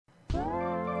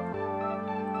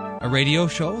a radio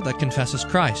show that confesses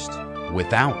Christ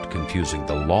without confusing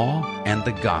the law and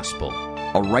the gospel.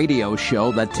 A radio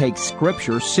show that takes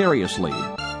Scripture seriously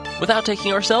without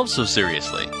taking ourselves so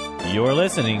seriously. You're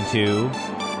listening to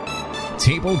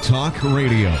Table Talk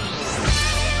Radio.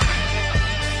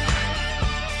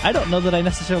 I don't know that I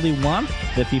necessarily want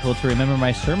the people to remember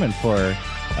my sermon for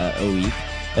a week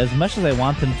as much as I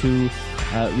want them to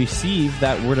receive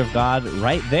that Word of God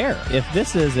right there. If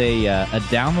this is a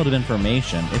download of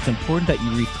information, it's important that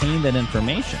you retain that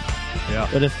information. Yeah.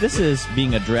 But if this is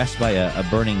being addressed by a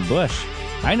burning bush,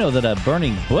 I know that a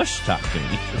burning bush talked to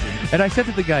me. And I said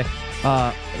to the guy,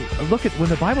 look at when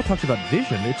the Bible talks about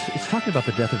vision, it's talking about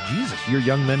the death of Jesus. Your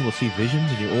young men will see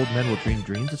visions and your old men will dream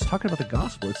dreams. It's talking about the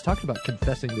gospel. It's talking about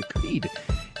confessing the creed.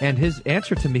 And his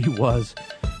answer to me was,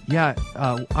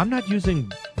 I'm not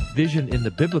using vision in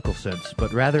the biblical sense,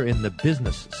 but rather in the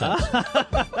business sense.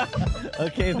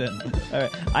 Okay, then. All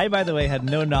right. I, by the way, had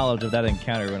no knowledge of that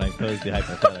encounter when I posed the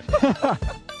hypothetical.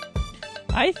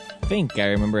 I think I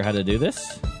remember how to do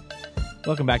this.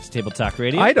 Welcome back to Table Talk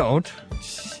Radio. I don't.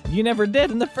 You never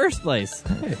did in the first place.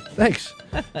 Hey, thanks.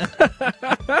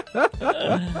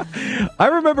 I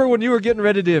remember when you were getting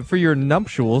ready for your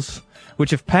nuptials,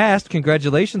 which have passed.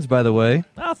 Congratulations, by the way.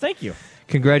 Oh, thank you.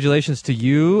 Congratulations to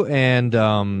you, and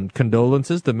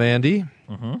condolences to Mandy.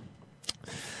 Mm-hmm.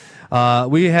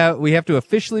 We have to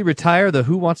officially retire the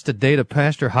Who Wants to Date a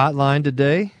Pastor hotline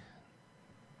today.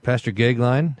 Pastor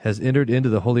Gagline has entered into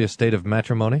the holy estate of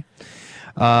matrimony.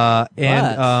 In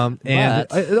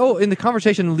the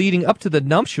conversation leading up to the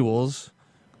nuptials,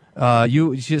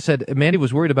 she said Mandy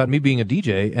was worried about me being a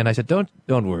DJ, and I said, "Don't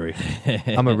worry,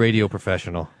 I'm a radio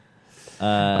professional.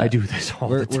 I do this all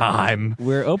the time."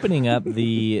 We're opening up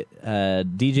the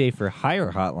DJ for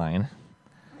Hire hotline.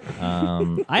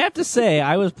 I have to say,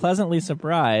 I was pleasantly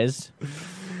surprised.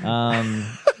 I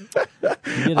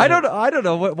don't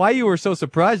know why you were so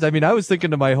surprised. I mean, I was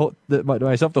thinking to myself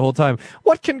the whole time,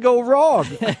 what can go wrong?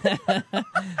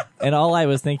 And all I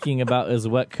was thinking about is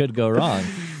what could go wrong.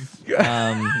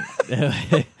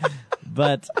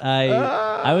 But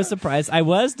I was surprised. I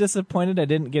was disappointed I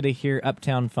didn't get to hear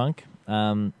Uptown Funk.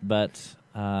 But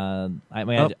I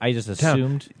just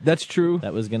assumed that's true.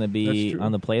 That was going to be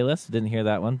on the playlist. Didn't hear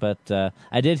that one, but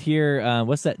I did hear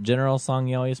what's that general song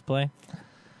you always play?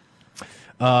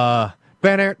 Yeah,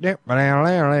 that one,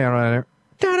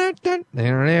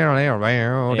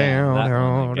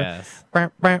 I guess.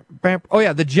 Oh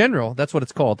yeah, The General. That's what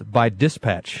it's called, by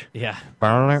Dispatch. Yeah.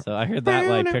 So I heard that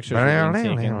like pictures were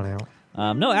being taken.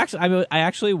 No, actually, I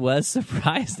actually was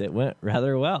surprised. It went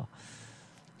rather well.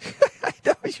 I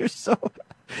know, you're so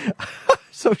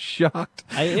shocked.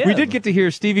 I am. We did get to hear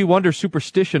Stevie Wonder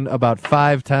Superstition about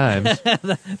 5 times.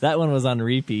 That one was on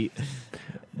repeat.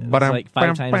 Like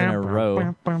 5 times in a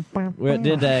row.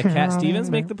 Did Cat Stevens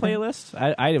make the playlist?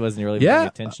 I wasn't really paying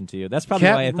attention to you. That's probably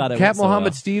why I thought it was so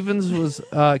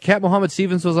well. Cat Mohammed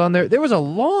Stevens was on there. There was a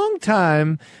long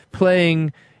time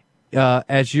playing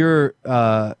as your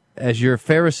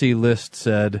Pharisee list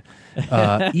said,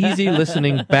 easy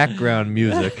listening background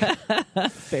music.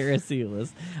 Pharisee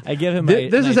list. I give him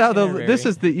this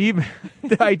is the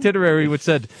itinerary, which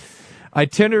said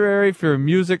itinerary for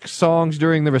music songs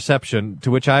during the reception,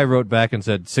 to which I wrote back and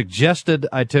said suggested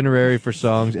itinerary for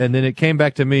songs, and then it came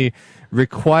back to me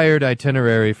required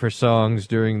itinerary for songs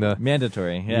during the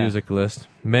mandatory music list.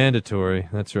 Mandatory,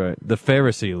 that's right. The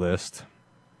Pharisee list.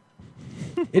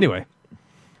 Anyway,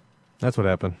 that's what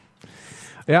happened.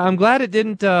 Yeah, I'm glad it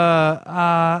didn't.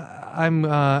 I'm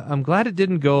glad it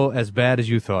didn't go as bad as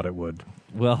you thought it would.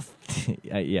 Well,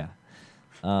 yeah.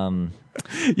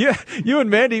 Yeah, you and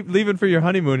Mandy leaving for your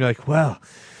honeymoon. You're like, well,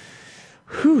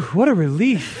 what a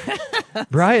relief.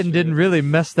 Brian didn't really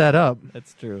mess that up.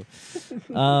 That's true.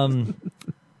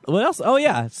 What else? Oh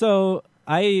yeah. So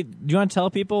do you want to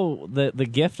tell people the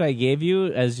gift I gave you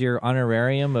as your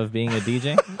honorarium of being a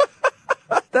DJ?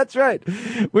 That's right.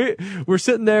 We're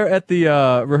sitting there at the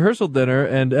rehearsal dinner,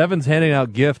 and Evan's handing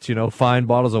out gifts, fine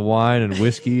bottles of wine and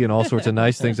whiskey and all sorts of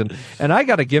nice things. And I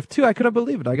got a gift too. I couldn't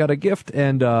believe it. I got a gift,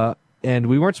 and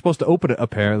we weren't supposed to open it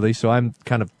apparently. So I'm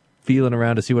kind of feeling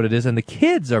around to see what it is, and the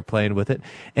kids are playing with it.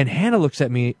 And Hannah looks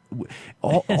at me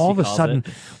all of a sudden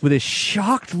with a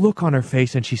shocked look on her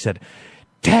face, and she said,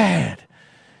 "Dad,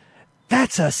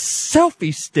 that's a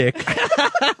selfie stick."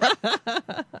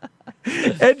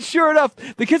 And sure enough,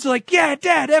 the kids are like, "Yeah,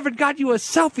 Dad, Evan got you a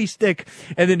selfie stick."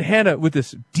 And then Hannah, with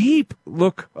this deep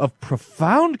look of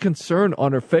profound concern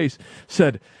on her face,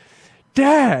 said,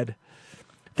 "Dad,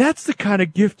 that's the kind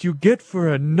of gift you get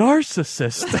for a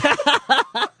narcissist."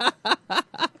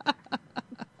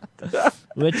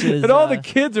 which is and all the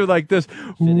kids are like this.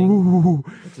 Ooh.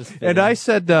 fitting. And I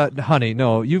said, honey,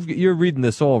 no, you're reading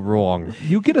this all wrong.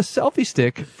 You get a selfie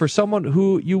stick for someone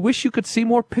who you wish you could see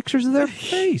more pictures of their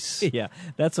face. Yeah,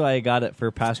 that's why I got it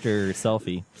for Pastor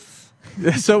Selfie.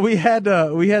 So we had the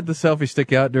selfie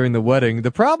stick out during the wedding.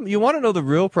 The problem, you want to know the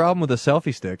real problem with a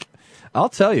selfie stick? I'll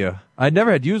tell you. I'd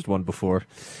never had used one before.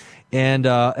 And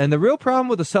the real problem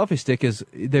with a selfie stick is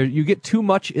you get too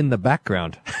much in the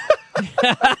background.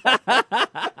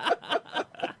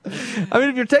 I mean,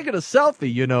 if you're taking a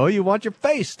selfie, you want your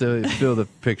face to fill the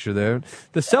picture there.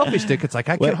 The selfie stick, it's like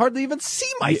I can hardly even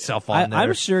see myself on there.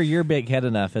 I'm sure your big head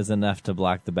is enough to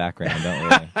block the background. Don't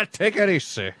worry. Take it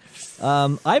easy.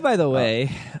 I, by the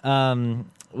way,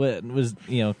 was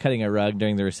cutting a rug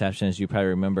during the reception, as you probably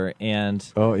remember, and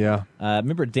oh yeah, I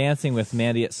remember dancing with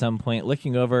Mandy at some point,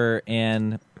 looking over,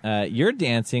 and you're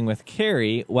dancing with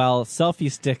Carrie while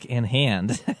selfie stick in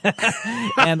hand.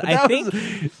 And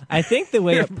I think the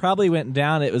way it probably went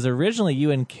down, it was originally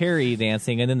you and Carrie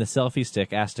dancing, and then the selfie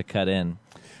stick asked to cut in.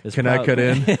 Can I cut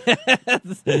in?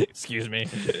 Excuse me.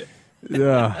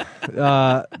 Yeah,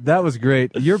 that was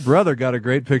great. Your brother got a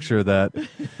great picture of that.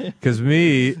 Because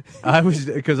I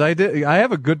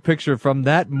have a good picture from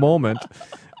that moment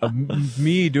of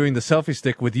me doing the selfie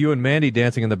stick with you and Mandy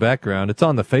dancing in the background. It's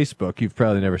on the Facebook. You've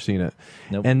probably never seen it.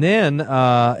 Nope. And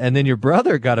then your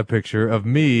brother got a picture of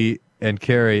me and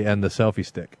Carrie and the selfie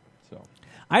stick. So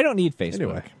I don't need Facebook.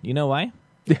 Anyway. You know why?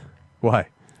 Why?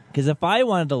 Because if I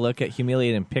wanted to look at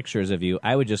humiliating pictures of you,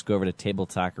 I would just go over to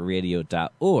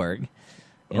tabletalkradio.org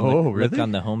and look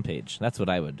on the homepage. That's what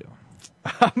I would do.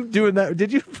 I'm doing that.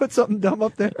 Did you put something dumb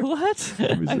up there? What?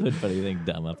 I would put anything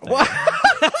dumb up there.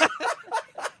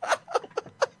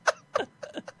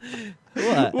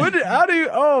 What? How do you?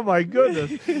 Oh my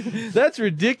goodness, that's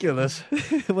ridiculous.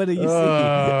 What do you see?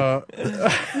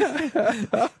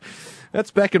 That's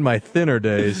back in my thinner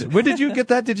days. When did you get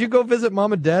that? Did you go visit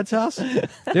Mom and Dad's house?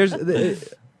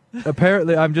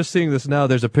 Apparently, I'm just seeing this now.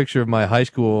 There's a picture of my high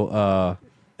school.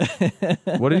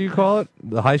 What do you call it?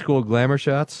 The high school glamour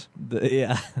shots.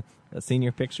 The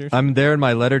senior pictures. I'm there in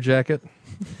my letter jacket,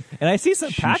 and I see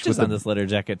some patches on this letter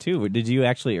jacket too. Did you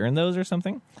actually earn those or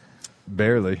something?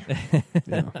 Barely.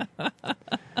 Yeah.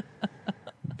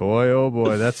 Boy, oh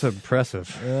boy, that's impressive.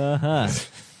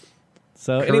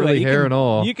 So curly anyway, hair and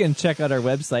all. You can check out our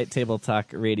website,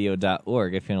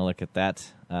 tabletalkradio.org, if you want to look at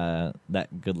that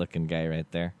good-looking guy right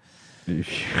there.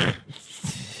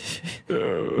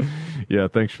 Yeah,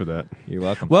 thanks for that. You're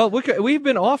welcome. Well, we've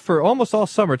been off for almost all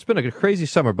summer. It's been a crazy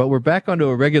summer, but we're back onto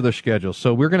a regular schedule.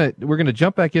 So we're gonna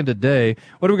jump back in today.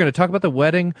 What are we gonna talk about? The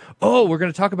wedding? Oh, we're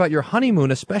gonna talk about your honeymoon,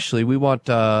 especially. We want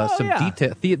some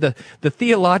detail, the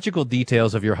theological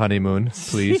details of your honeymoon,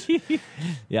 please.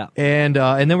 Yeah. And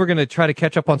then we're gonna try to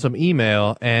catch up on some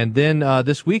email, and then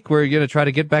this week we're gonna try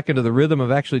to get back into the rhythm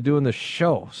of actually doing the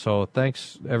show. So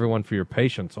thanks everyone for your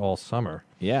patience all summer.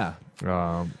 Yeah.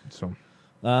 So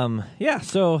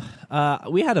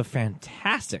we had a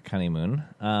fantastic honeymoon.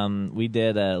 We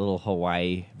did a little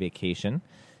Hawaii vacation,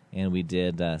 and we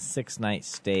did a 6-night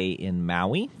stay in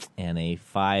Maui and a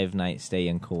 5-night stay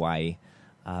in Kauai.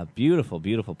 Beautiful,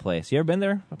 beautiful place. You ever been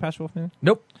there, Pastor Wolfman?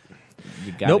 Nope.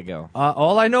 You gotta go.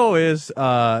 All I know is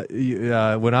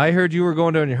when I heard you were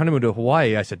going on your honeymoon to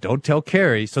Hawaii, I said, don't tell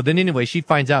Carrie. So then anyway, she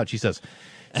finds out. She says,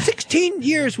 16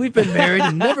 years we've been married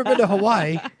and never been to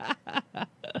Hawaii.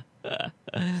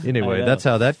 Anyway, that's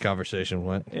how that conversation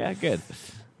went. Yeah, good.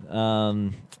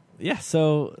 I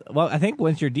think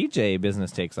once your DJ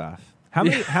business takes off, how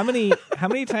many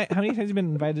times have you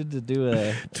been invited to do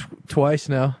a twice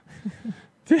now?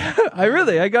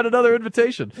 I got another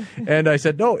invitation, and I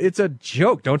said, no, it's a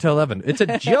joke. Don't tell Evan. It's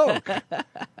a joke.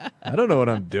 I don't know what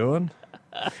I'm doing.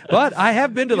 But I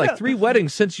have been to like 3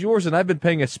 weddings since yours, and I've been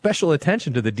paying a special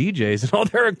attention to the DJs and all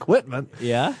their equipment.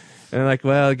 Yeah? And like,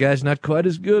 well, the guy's not quite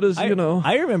as good as, I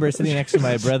remember sitting next to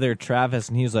my brother Travis,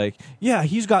 and he's like, yeah,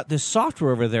 he's got this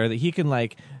software over there that he can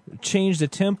like change the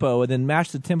tempo and then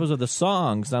match the tempos of the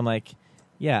songs. And I'm like,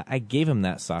 yeah, I gave him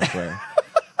that software.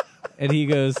 And he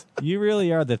goes, you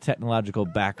really are the technological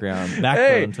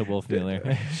backbone to Wolf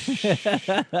Mueller.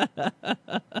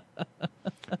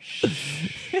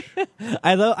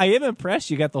 I am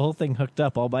impressed you got the whole thing hooked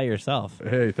up all by yourself.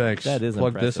 Hey, thanks. That is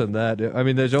plug impressive. this and that. I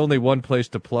mean, there's only one place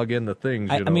to plug in the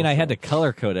things. I had to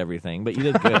color code everything, but you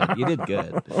did good. You did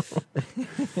good.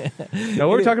 Now,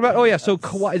 what we're talking about? Oh, yeah. So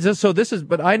Kauai. So this is.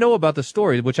 But I know about the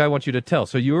story, which I want you to tell.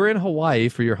 So you were in Hawaii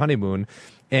for your honeymoon,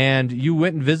 and you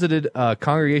went and visited a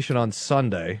congregation on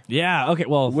Sunday. Yeah. Okay.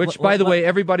 Well, Which, by the way,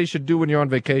 everybody should do when you're on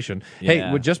vacation.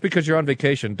 Yeah. Hey, just because you're on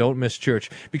vacation, don't miss church.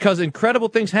 Because incredible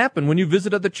things happen when you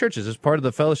visit other churches as part of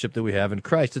the fellowship that we have in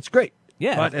Christ. It's great.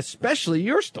 Yeah. But especially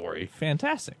your story.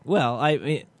 Fantastic. Well,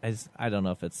 I don't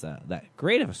know if it's that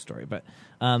great of a story, but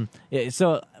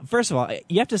so first of all,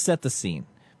 you have to set the scene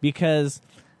because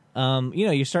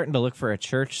you're starting to look for a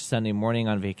church Sunday morning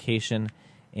on vacation.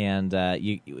 And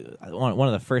one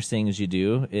of the first things you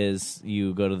do is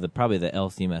you go to probably the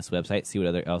LCMS website, see what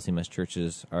other LCMS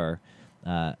churches are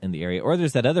in the area. Or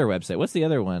there's that other website. What's the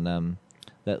other one?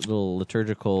 That little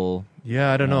liturgical...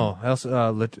 Yeah, I don't know.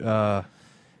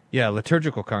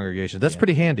 Liturgical congregation. That's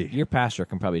pretty handy. Your pastor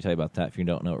can probably tell you about that if you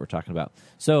don't know what we're talking about.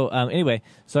 So anyway,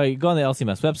 so you go on the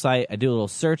LCMS website. I do a little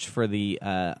search for the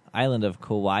island of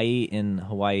Kauai in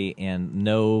Hawaii, and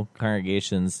no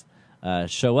congregations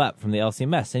show up from the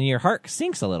LCMS, and your heart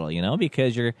sinks a little,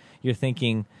 because you're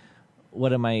thinking,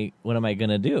 what am I going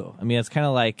to do? I mean, it's kind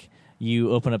of like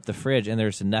you open up the fridge and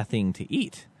there's nothing to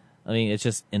eat. I mean, it's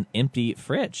just an empty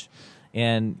fridge,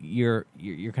 and you're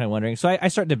kind of wondering. So I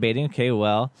start debating. Okay,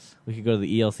 well, we could go to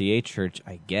the ELCA church,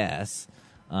 I guess,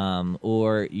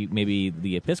 or maybe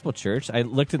the Episcopal church. I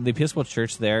looked at the Episcopal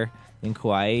church there in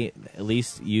Kauai. At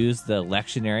least use the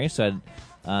lectionary, so I'd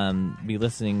be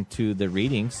listening to the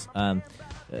readings.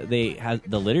 They had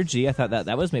the liturgy. I thought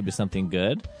that was maybe something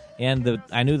good. And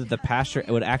I knew that the pastor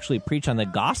would actually preach on the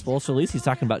gospel, so at least he's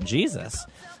talking about Jesus.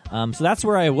 So that's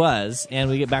where I was. And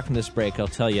when we get back from this break, I'll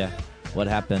tell you what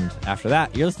happened after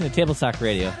that. You're listening to Table Talk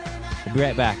Radio. We'll be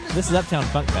right back. This is Uptown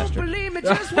Funk Fester. It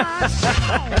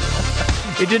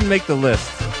didn't make the list.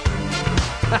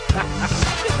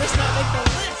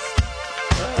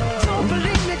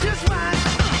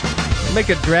 Make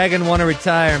a dragon want to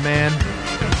retire, man.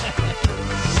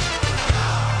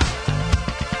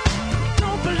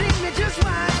 Don't believe me, just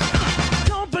watch.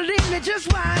 Don't believe me,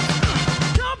 just watch.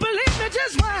 Don't believe me,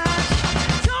 just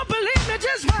watch. Don't believe me,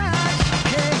 just watch.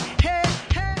 Hey, hey,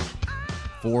 hey.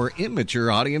 For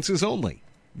immature audiences only.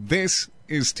 This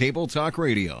is Table Talk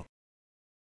Radio.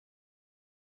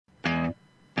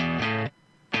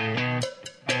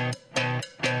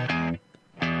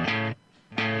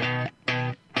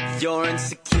 You're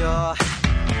insecure,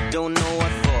 don't know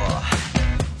what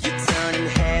for. You're turning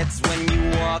heads when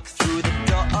you walk through the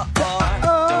door.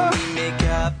 Don't need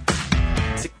makeup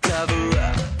to cover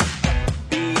up.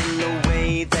 Being the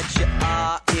way that you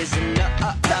are is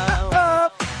enough.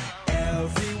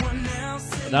 Everyone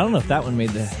else. I don't know if that one made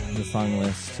the song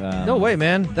list. No way,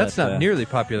 man. That's not nearly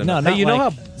popular No, enough. not Hey, you know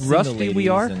like how Single rusty we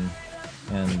are? Ladies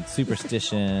and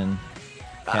Superstition,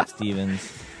 Cat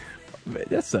Stevens.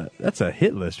 That's a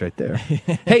hit list right there.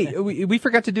 Hey, we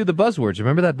forgot to do the buzzwords.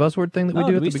 Remember that buzzword thing that we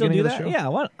do at the beginning of the show? Yeah,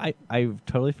 what? I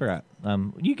totally forgot.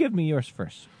 You give me yours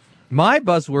first. My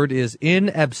buzzword is in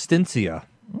absentia.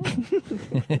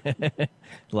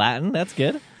 Latin, that's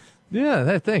good.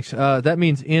 Yeah, thanks. That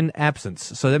means in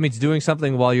absence. So that means doing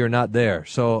something while you're not there.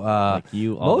 So Like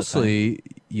you all mostly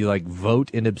you like vote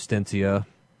in absentia.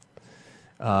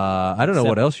 I don't know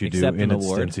what else you do accept in an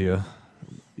award. absentia.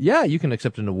 Yeah, you can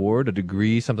accept an award, a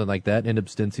degree, something like that, in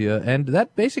absentia. And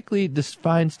that basically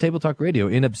defines Table Talk Radio,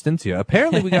 in absentia.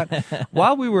 Apparently, we got,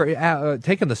 while we were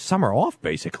taking the summer off,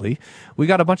 basically, we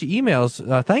got a bunch of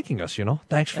emails thanking us,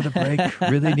 Thanks for the break.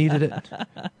 Really needed it.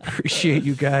 Appreciate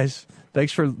you guys.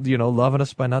 Thanks for, loving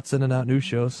us by not sending out new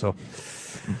shows. So,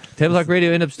 Table Talk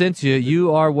Radio, in absentia,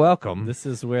 you are welcome. This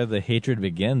is where the hatred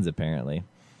begins, apparently.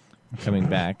 Coming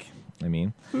back. I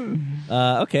mean,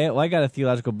 okay. Well, I got a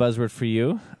theological buzzword for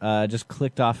you. Just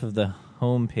clicked off of the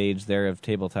home page there of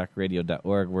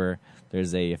tabletalkradio.org, where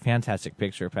there's a fantastic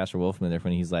picture of Pastor Wolfman there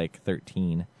when he's like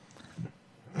 13.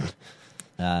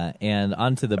 And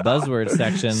onto the buzzword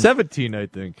section. 17, I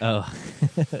think. Oh,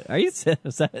 are you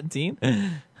 17?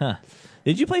 Huh?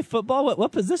 Did you play football?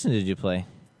 What position did you play?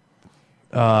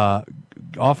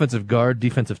 Offensive guard,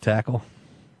 defensive tackle.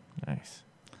 Nice.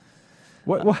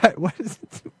 What is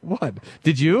it? What?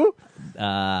 Did you?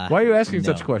 Why are you asking no,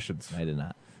 such questions? I did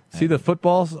not. See the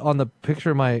footballs on the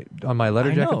picture of on my letter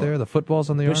I jacket know. there? The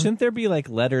footballs on the But arm? shouldn't there be like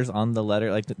letters on the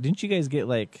letter? Like, didn't you guys get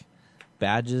like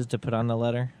badges to put on the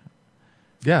letter?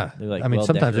 Yeah. They're, like, I mean, well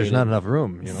sometimes there's not decorated.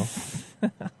 enough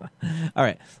room, All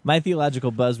right. My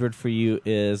theological buzzword for you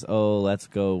is, let's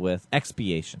go with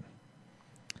expiation.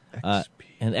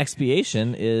 And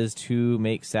expiation is to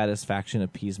make satisfaction,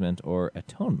 appeasement, or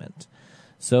atonement,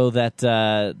 so that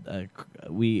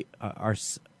our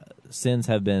sins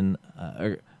have been.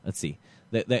 Let's see,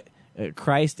 that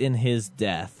Christ in His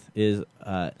death is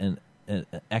an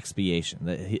expiation.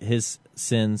 That His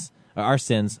sins our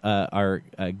sins are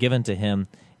given to him,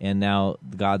 and now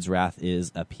God's wrath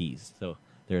is appeased. So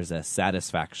there's a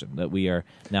satisfaction that we are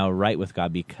now right with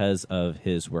God because of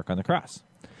his work on the cross.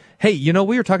 Hey,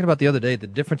 we were talking about the other day the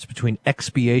difference between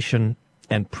expiation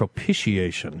and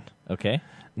propitiation. Okay.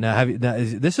 Now,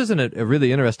 this isn't a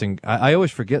really interesting. I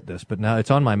always forget this, but now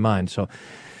it's on my mind. So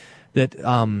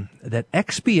that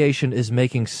expiation is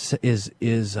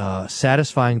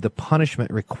satisfying the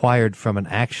punishment required from an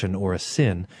action or a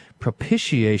sin.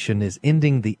 Propitiation is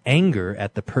ending the anger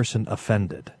at the person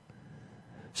offended.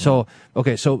 So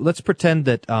let's pretend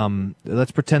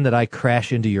that I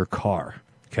crash into your car.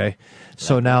 Okay,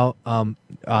 so now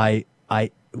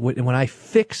when I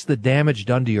fix the damage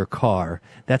done to your car,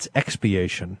 that's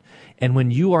expiation. And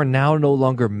when you are now no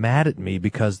longer mad at me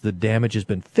because the damage has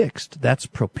been fixed, that's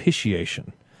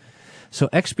propitiation. So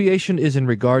expiation is in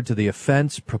regard to the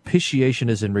offense. Propitiation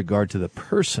is in regard to the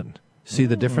person. See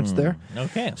the difference there?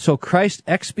 Okay. So Christ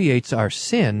expiates our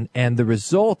sin, and the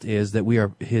result is that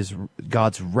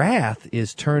God's wrath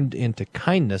is turned into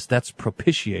kindness. That's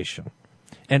propitiation.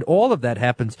 And all of that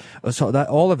happens,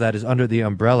 all of that is under the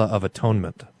umbrella of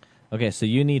atonement. Okay, so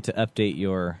you need to update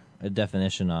your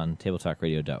definition on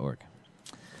tabletalkradio.org.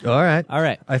 All right. All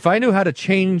right. If I knew how to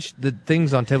change the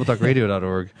things on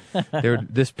tabletalkradio.org,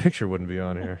 this picture wouldn't be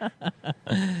on here.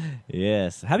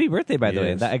 Yes. Happy birthday, by the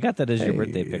way. Yes. I got that as your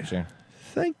birthday picture.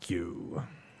 Thank you.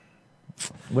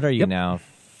 What are you now?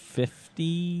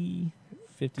 50?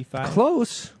 55?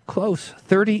 Close.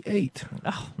 38.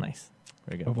 Oh, nice.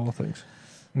 Very good. Of all things.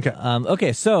 Okay.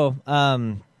 Okay, so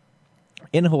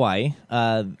in Hawaii,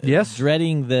 yes,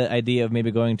 dreading the idea of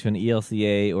maybe going to an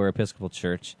ELCA or Episcopal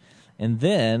church, and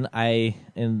then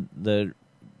in the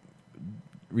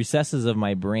recesses of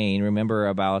my brain, remember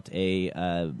about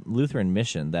a Lutheran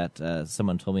mission that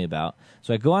someone told me about.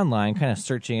 So I go online, kind of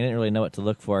searching. I didn't really know what to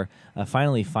look for.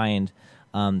 Finally find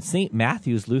St.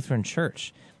 Matthew's Lutheran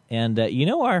Church. And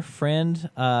our friend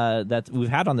that we've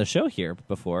had on the show here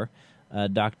before,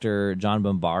 Dr. John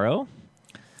Bombaro.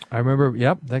 I remember,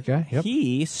 that guy. Yep.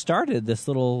 He started this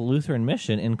little Lutheran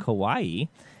mission in Kauai,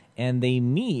 and they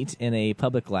meet in a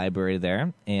public library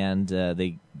there, and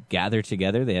they gather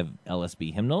together. They have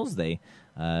LSB hymnals. They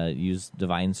use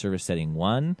Divine Service Setting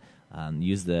 1,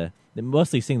 they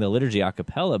mostly sing the liturgy a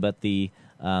cappella, but the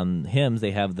hymns,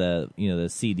 they have the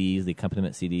CDs, the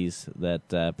accompaniment CDs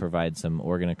that provide some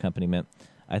organ accompaniment.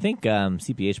 I think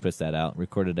CPH puts that out,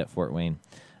 recorded at Fort Wayne.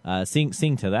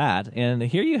 Sing to that, and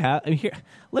here you have.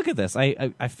 Look at this.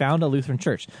 I found a Lutheran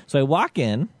church. So I walk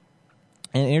in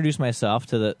and introduce myself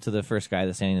to the first guy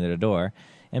that's standing at the door,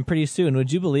 and pretty soon,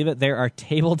 would you believe it? There are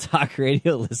Table Talk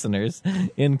Radio listeners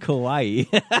in Kauai.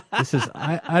 This is.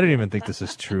 I don't even think this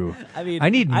is true. I mean, I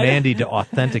need Mandy to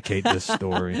authenticate this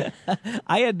story.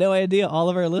 I had no idea all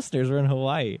of our listeners were in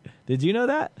Hawaii. Did you know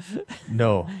that?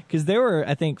 No, because there were,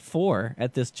 I think, 4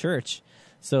 at this church.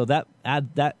 So that I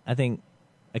think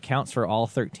accounts for all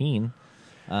 13.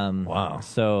 Wow.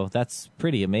 So that's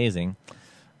pretty amazing.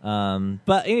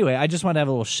 But anyway, I just want to have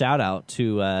a little shout out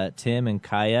to Tim and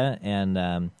Kaya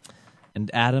and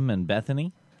Adam and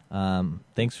Bethany.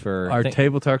 Thanks for our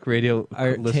Table Talk Radio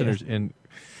listeners.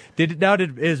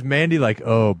 Is Mandy like,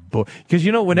 oh boy? Because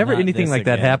whenever Not anything this like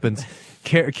that again. happens,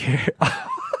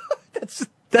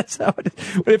 that's how it is.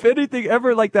 If anything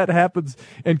ever like that happens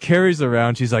and Carrie's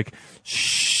around, she's like,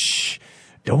 shh.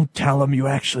 Don't tell him you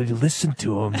actually listen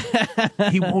to him.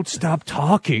 He won't stop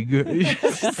talking.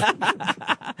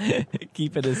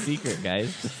 Keep it a secret,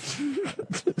 guys.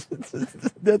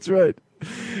 That's right.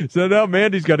 So now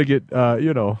Mandy's got to get, have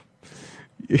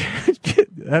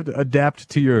to adapt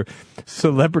to your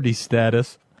celebrity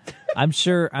status. I'm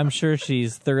sure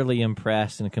she's thoroughly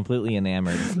impressed and completely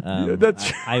enamored.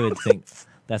 I would think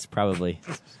that's probably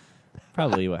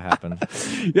what happened.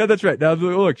 Yeah, that's right. Now,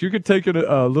 look, you could take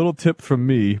a little tip from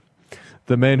me,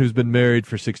 the man who's been married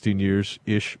for 16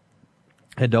 years-ish,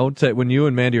 and don't say, when you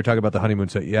and Mandy are talking about the honeymoon,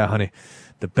 say, yeah, honey,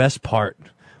 the best part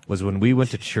was when we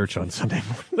went to church on Sunday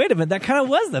morning. Wait a minute, that kind of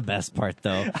was the best part,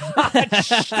 though.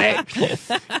 That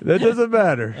doesn't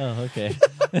matter. Oh, okay.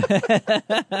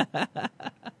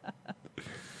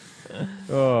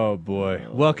 Oh, boy.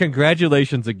 Well,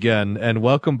 congratulations again, and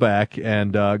welcome back,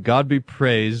 and God be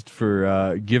praised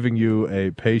for giving you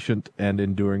a patient and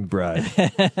enduring bride.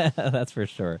 That's for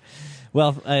sure.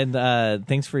 Well, and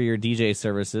thanks for your DJ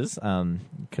services.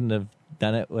 Couldn't have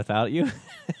done it without you.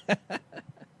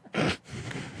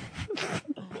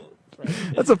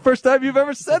 That's the first time you've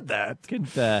ever said that.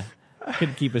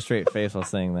 Couldn't keep a straight face while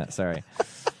saying that. Sorry.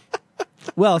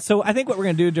 Well, so I think what we're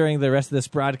going to do during the rest of this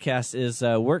broadcast is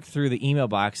work through the email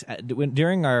box.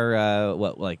 During our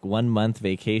 1 month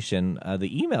vacation, the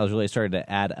emails really started to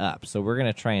add up. So we're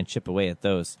going to try and chip away at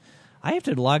those. I have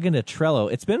to log into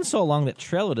Trello. It's been so long that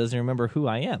Trello doesn't remember who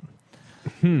I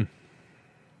am.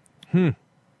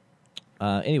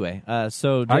 Anyway,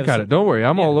 so I got it. Don't worry,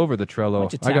 I'm all over the Why Trello.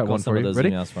 don't you I got one some for of you. those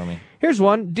Ready? emails for me? Here's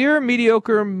one. Dear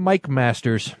mediocre Mike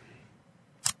Masters.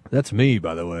 That's me,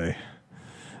 by the way.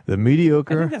 The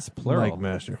mediocre I think that's plural. Mike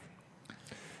Master.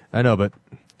 I know, but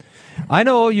I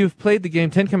know you've played the game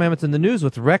 10 Commandments in the News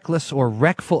with reckless or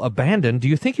wreckful abandon. Do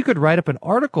you think you could write up an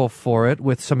article for it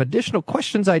with some additional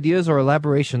questions, ideas, or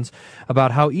elaborations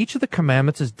about how each of the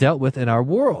commandments is dealt with in our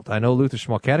world? I know Luther's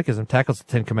Small Catechism tackles the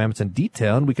 10 Commandments in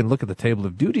detail, and we can look at the table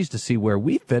of duties to see where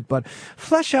we fit, but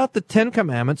flesh out the 10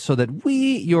 Commandments so that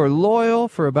we, your loyal,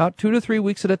 for about 2 to 3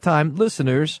 weeks at a time,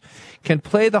 listeners, can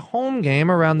play the home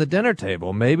game around the dinner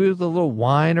table, maybe with a little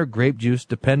wine or grape juice,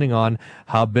 depending on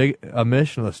how big a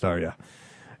missionalist are you.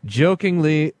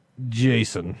 Jokingly,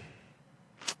 Jason.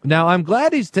 Now, I'm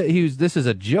glad this is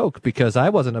a joke because I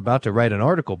wasn't about to write an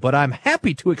article, but I'm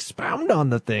happy to expound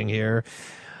on the thing here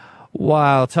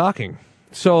while talking.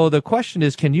 So the question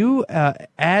is, can you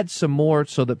add some more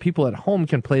so that people at home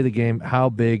can play the game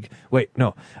 10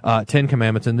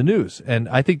 Commandments in the News? And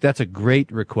I think that's a great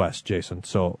request, Jason.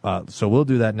 So we'll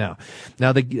do that now.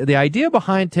 Now, the idea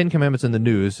behind 10 Commandments in the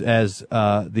News, as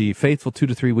the faithful 2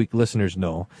 to 3 week listeners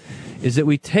know, is that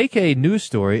we take a news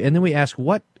story and then we ask,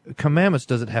 what commandments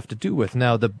does it have to do with?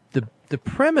 Now, the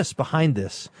premise behind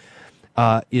this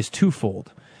is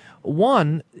twofold.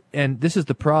 One, and this is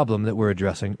the problem that we're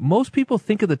addressing, most people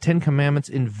think of the 10 Commandments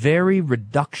in very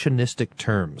reductionistic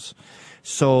terms.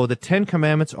 So the 10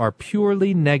 Commandments are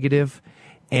purely negative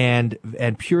and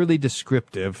purely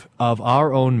descriptive of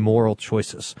our own moral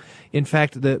choices. In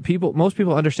fact, most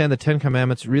people understand the 10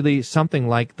 Commandments really something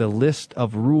like the list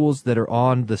of rules that are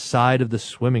on the side of the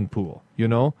swimming pool. You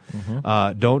know,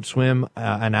 don't swim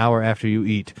an hour after you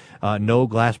eat. No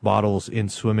glass bottles in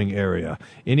swimming area.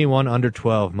 Anyone under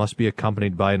 12 must be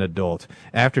accompanied by an adult.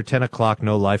 After 10 o'clock,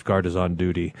 no lifeguard is on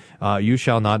duty. You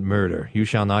shall not murder. You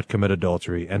shall not commit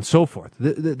adultery, and so forth.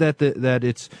 That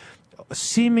it's a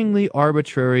seemingly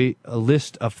arbitrary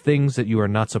list of things that you are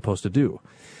not supposed to do.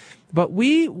 But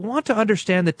we want to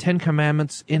understand the 10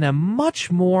 Commandments in a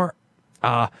much more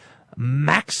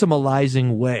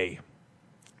maximalizing way.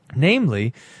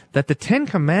 Namely, that the 10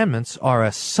 Commandments are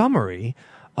a summary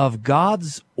of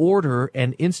God's order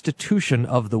and institution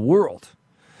of the world.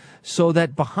 So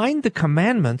that behind the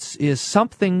commandments is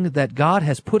something that God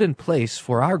has put in place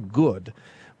for our good,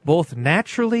 both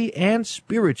naturally and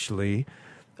spiritually,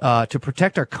 to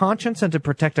protect our conscience and to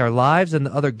protect our lives and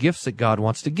the other gifts that God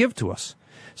wants to give to us.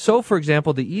 So, for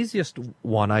example, the easiest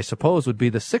one, I suppose, would be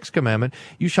the 6th commandment,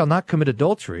 you shall not commit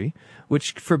adultery,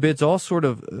 which forbids all sort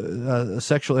of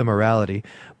sexual immorality.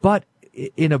 But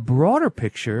in a broader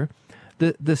picture,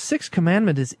 the 6th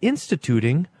commandment is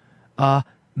instituting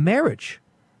marriage,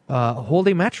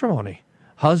 holy matrimony,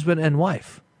 husband and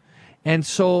wife. And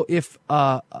so if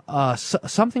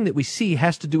something that we see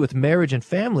has to do with marriage and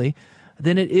family,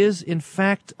 then it is, in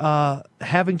fact,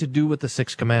 having to do with the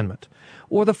 6th commandment.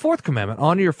 Or the 4th commandment,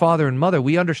 honor your father and mother,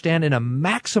 we understand in a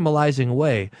maximalizing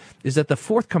way is that the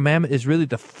 4th commandment is really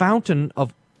the fountain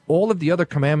of all of the other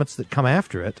commandments that come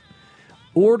after it,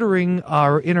 ordering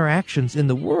our interactions in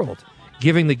the world,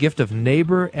 giving the gift of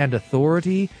neighbor and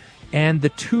authority, and the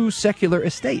 2 secular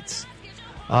estates.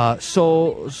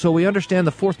 So we understand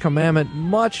the 4th commandment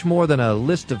much more than a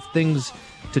list of things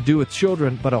to do with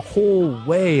children, but a whole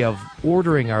way of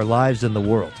ordering our lives in the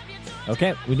world.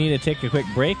 Okay, we need to take a quick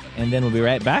break, and then we'll be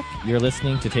right back. You're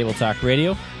listening to Table Talk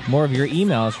Radio. More of your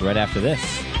emails right after this.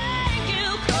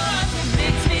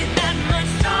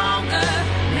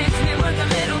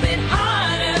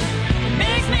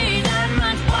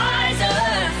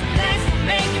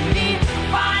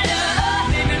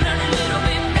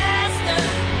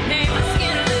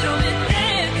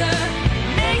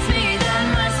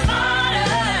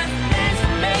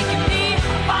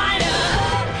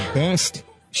 Best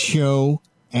show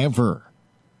ever.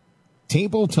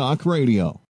 Table Talk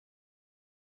Radio.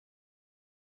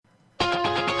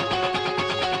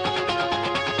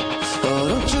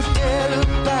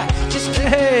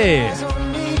 Hey,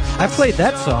 I played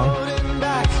that song.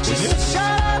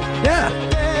 Yeah.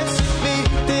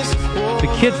 The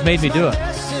kids made me do it.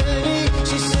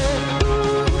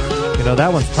 You know,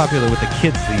 that one's popular with the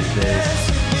kids these days.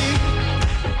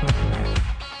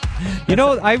 You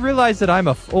know, I realize that I'm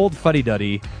a old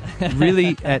fuddy-duddy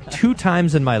really at 2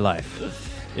 times in my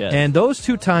life. Yes. And those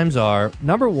 2 times are,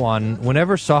 number one,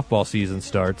 whenever softball season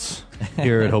starts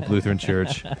here at Hope Lutheran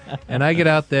Church, and I get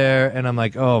out there and I'm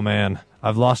like, oh man,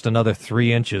 I've lost another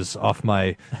 3 inches off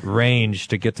my range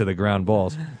to get to the ground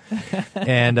balls.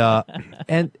 And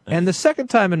the second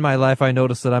time in my life I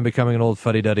noticed that I'm becoming an old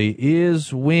fuddy-duddy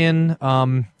is when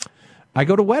I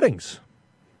go to weddings.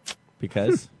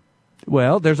 Because?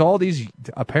 Well, there's all these,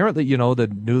 apparently, the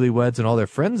newlyweds and all their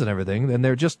friends and everything, and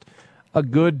they're just a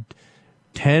good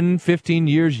 10, 15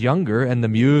 years younger, and the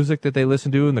music that they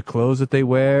listen to and the clothes that they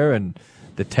wear and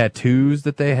the tattoos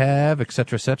that they have, et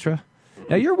cetera, et cetera.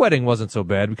 Now, your wedding wasn't so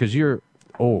bad because you're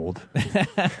old.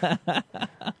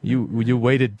 You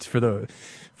waited for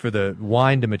the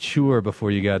wine to mature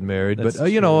before you got married. That's but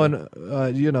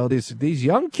these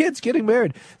young kids getting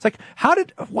married. It's like,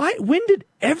 when did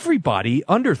everybody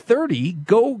under 30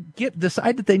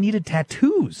 decide that they needed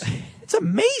tattoos? It's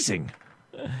amazing.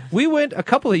 We went a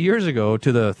couple of years ago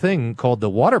to the thing called the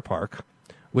water park,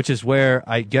 which is where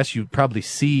I guess you probably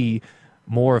see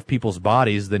more of people's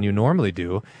bodies than you normally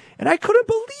do. And I couldn't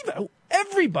believe it.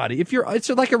 Everybody, it's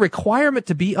like a requirement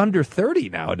to be under 30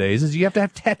 nowadays, is you have to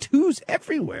have tattoos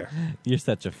everywhere. You're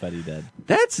such a fuddy-dud.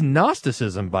 That's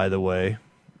Gnosticism, by the way.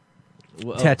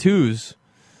 Well, tattoos.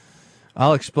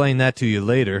 I'll explain that to you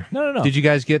later. No. Did you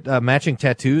guys get matching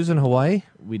tattoos in Hawaii?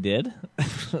 We did?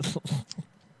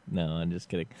 No, I'm just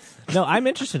kidding. No, I'm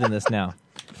interested in this now.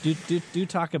 Do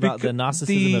talk about the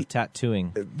Gnosticism of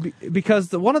tattooing.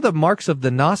 Because one of the marks of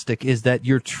the Gnostic is that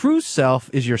your true self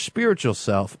is your spiritual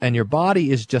self, and your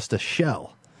body is just a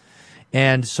shell.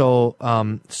 And so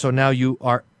now you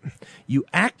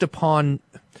act upon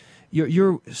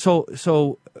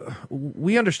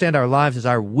we understand our lives as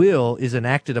our will is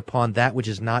enacted upon that which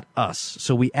is not us.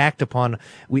 So we act on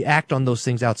those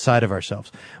things outside of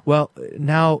ourselves. Well,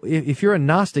 now, if you're a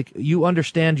Gnostic, you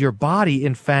understand your body,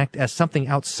 in fact, as something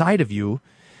outside of you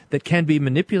that can be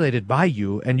manipulated by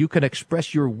you, and you can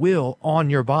express your will on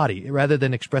your body rather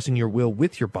than expressing your will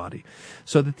with your body.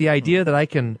 So that the idea that I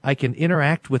can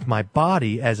interact with my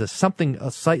body as something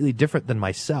slightly different than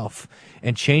myself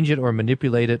and change it or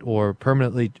manipulate it or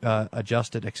permanently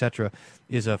adjust it, etc.,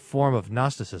 is a form of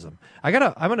Gnosticism. I'm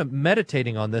gonna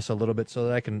meditating on this a little bit so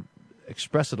that I can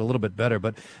express it a little bit better.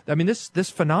 But I mean, this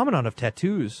phenomenon of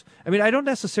tattoos. I mean, I don't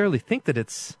necessarily think that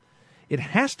it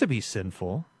has to be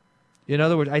sinful. In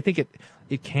other words, I think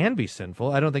it can be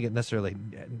sinful. I don't think it necessarily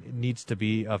needs to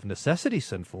be of necessity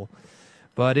sinful,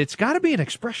 but it's got to be an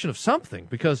expression of something,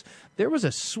 because there was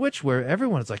a switch where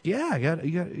everyone's like, yeah,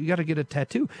 you got to get a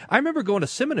tattoo. I remember going to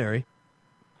seminary,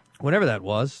 whenever that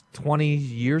was, 20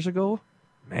 years ago.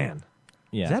 Man,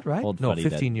 yeah, is that right? Old No, fuddy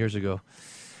 15 dud. years ago.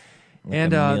 Like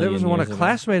And there was a ago.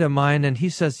 classmate of mine, and he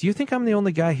says, "Do you think I'm the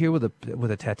only guy here with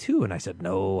a tattoo?" And I said,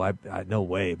 "No, I no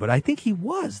way." But I think he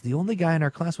was the only guy in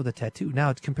our class with a tattoo.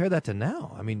 Now compare that to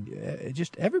now. I mean,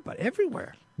 just everybody,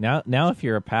 everywhere. Now, if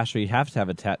you're a pastor, you have to have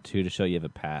a tattoo to show you have a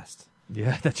past.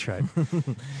 Yeah, that's right.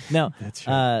 Now, That's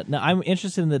right. now I'm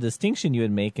interested in the distinction you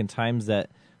would make in times that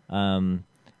getting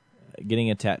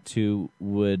a tattoo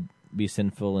would be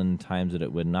sinful and times that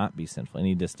it would not be sinful.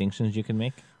 Any distinctions you can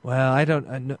make? Well, I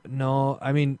don't know.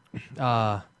 I mean,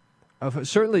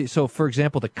 certainly. So, for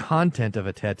example, the content of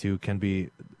a tattoo can be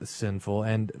sinful,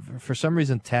 and for some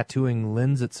reason, tattooing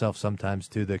lends itself sometimes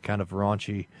to the kind of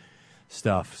raunchy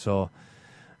stuff. So,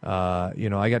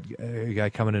 I got a guy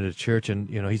coming into church, and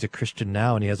he's a Christian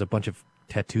now, and he has a bunch of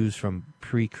tattoos from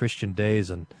pre-Christian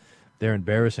days, and they're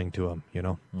embarrassing to him.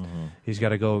 Mm-hmm. He's got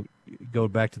to go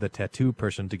back to the tattoo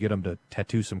person to get him to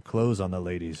tattoo some clothes on the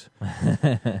ladies.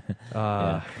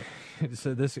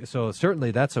 So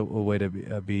certainly that's a way to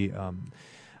be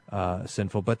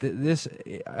sinful. But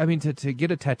to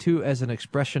get a tattoo as an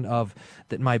expression of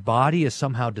that my body is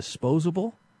somehow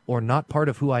disposable or not part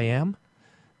of who I am,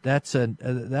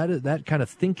 that kind of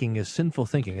thinking is sinful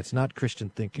thinking. It's not Christian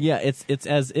thinking. Yeah, it's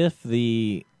as if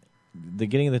the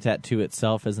getting of the tattoo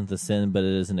itself isn't the sin, but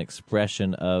it is an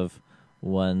expression of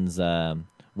one's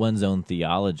own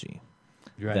theology.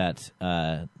 Right.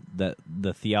 That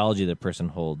the theology the person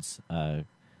holds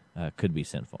could be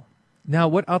sinful. Now,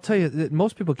 what I'll tell you, that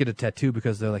most people get a tattoo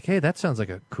because they're like, "Hey, that sounds like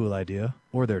a cool idea,"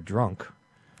 or they're drunk,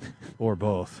 or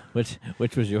both. Which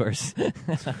was yours?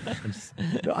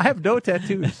 No, I have no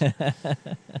tattoos.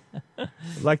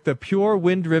 Like the pure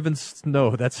wind-driven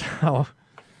snow. That's how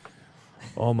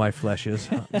all my flesh is.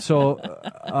 So,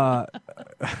 I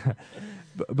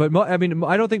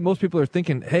don't think most people are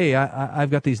thinking, "Hey, I've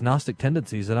got these Gnostic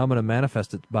tendencies, and I'm going to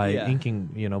manifest it by inking."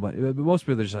 But most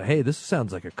people are just like, "Hey, this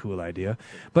sounds like a cool idea."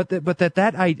 But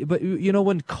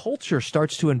when culture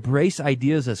starts to embrace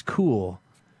ideas as cool,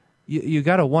 you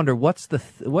got to wonder what's the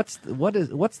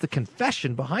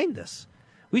confession behind this.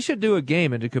 We should do a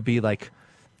game, and it could be like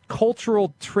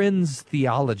cultural trends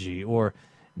theology, or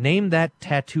name that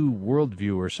tattoo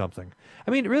worldview or something.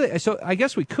 I mean, really. So I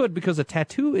guess we could, because a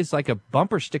tattoo is like a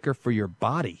bumper sticker for your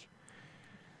body.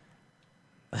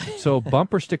 So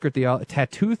bumper sticker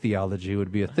tattoo theology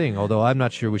would be a thing, although I'm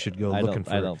not sure we should go looking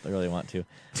for it. I don't really want to.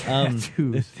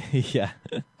 Tattoos. Yeah.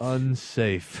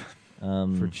 Unsafe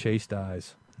for chaste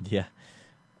eyes. Yeah.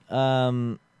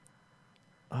 I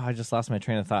just lost my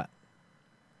train of thought.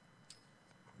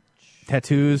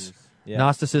 Tattoos, Yeah.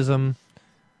 Gnosticism.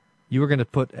 You were going to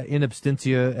put in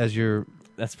absentia as your...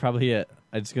 That's probably it.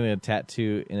 I'm just going to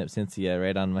tattoo in absentia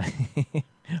right on my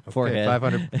forehead.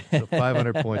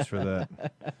 500 points for that.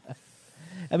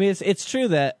 I mean, it's true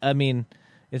that,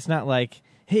 it's not like,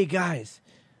 hey, guys,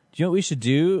 do you know what we should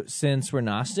do since we're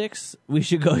Gnostics? We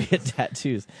should go get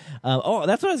tattoos. That's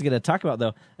what I was going to talk about,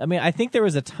 though. I mean, I think there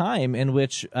was a time in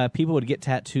which people would get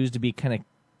tattoos to be kind of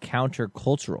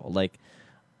countercultural. Like,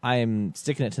 I'm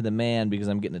sticking it to the man because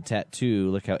I'm getting a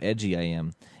tattoo. Look how edgy I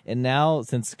am. And now,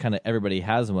 since kind of everybody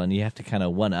has one, you have to kind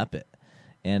of one-up it.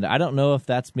 And I don't know if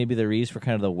that's maybe the reason for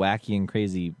kind of the wacky and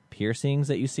crazy piercings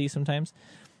that you see sometimes.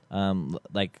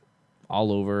 Like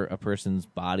all over a person's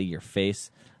body, your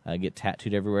face, get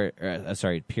tattooed everywhere.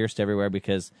 Pierced everywhere,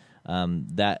 because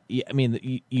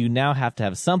you now have to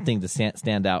have something to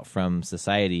stand out from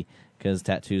society, because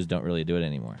tattoos don't really do it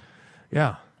anymore.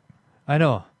 Yeah, I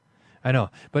know.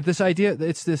 But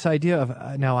it's this idea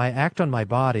of now I act on my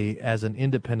body as an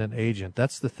independent agent.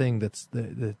 That's the thing that's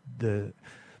the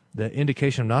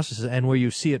indication of Gnosticism, and where you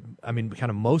see it, kind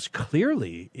of most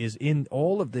clearly, is in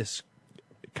all of this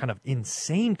kind of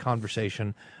insane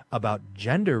conversation about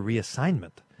gender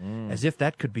reassignment, as if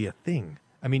that could be a thing.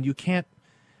 You can't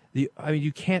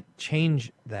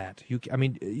change that.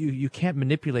 You can't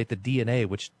manipulate the DNA,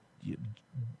 which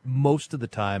most of the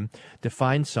time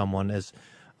defines someone as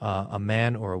a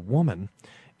man or a woman,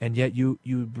 and yet you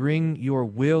bring your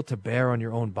will to bear on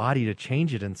your own body to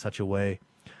change it in such a way.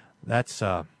 That's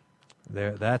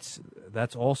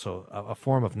also a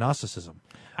form of Gnosticism.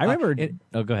 I remember.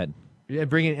 Go ahead.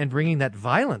 Bringing that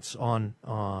violence onto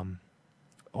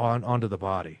the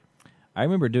body. I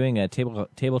remember doing a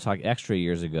Table Talk Extra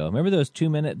years ago. Remember those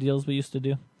 2-minute deals we used to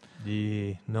do?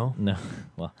 No.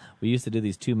 Well, we used to do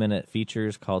these 2-minute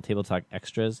features called Table Talk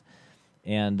Extras.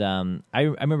 And I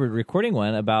remember recording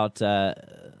one about not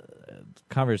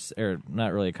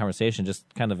really a conversation, just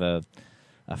kind of a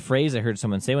phrase I heard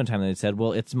someone say one time. And they said,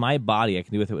 well, it's my body. I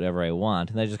can do with it whatever I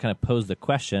want. And I just kind of posed the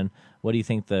question, what do you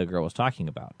think the girl was talking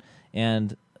about?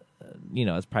 And,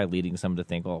 it's probably leading some to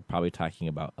think, well, probably talking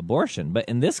about abortion. But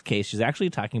in this case, she's actually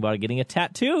talking about getting a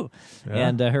tattoo. Yeah.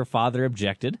 And her father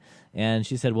objected. And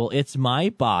she said, well, it's my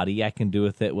body. I can do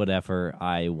with it whatever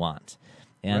I want.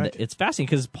 And right. It's fascinating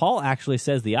because Paul actually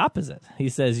says the opposite. He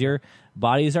says your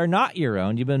bodies are not your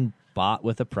own. You've been bought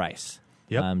with a price.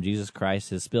 Yep. Jesus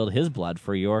Christ has spilled his blood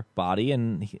for your body,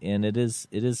 and it is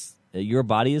your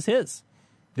body is his.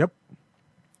 Yep.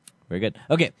 Very good.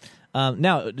 Okay.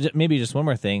 Now, maybe just one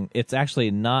more thing. It's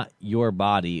actually not your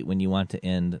body when you want to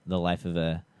end the life of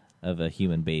a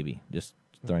human baby. Just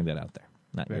throwing that out there.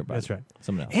 Not your body. That's right.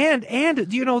 Someone else. And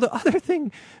the other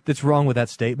thing that's wrong with that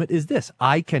statement is this: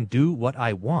 I can do what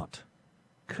I want.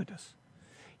 Goodness.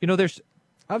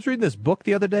 I was reading this book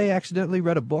the other day, accidentally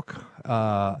read a book.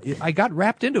 I got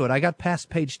wrapped into it. I got past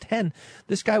page 10.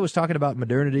 This guy was talking about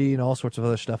modernity and all sorts of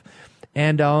other stuff.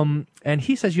 And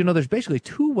he says, there's basically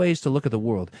two ways to look at the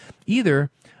world. Either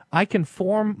I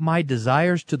conform my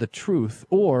desires to the truth,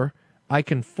 or I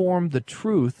conform the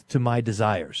truth to my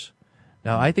desires.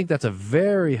 Now, I think that's a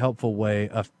very helpful way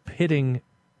of pitting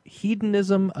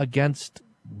hedonism against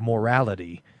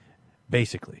morality,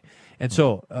 basically. And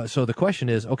so the question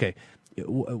is, okay,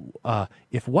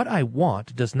 if what I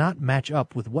want does not match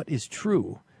up with what is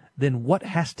true, then what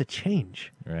has to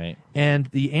change? Right. And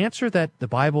the answer that the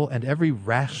Bible and every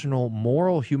rational,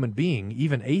 moral human being,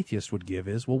 even atheist, would give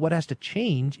is, well, what has to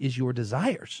change is your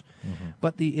desires. Mm-hmm.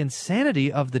 But the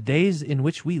insanity of the days in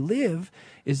which we live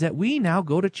is that we now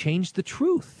go to change the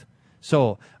truth.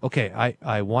 So, okay,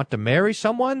 I want to marry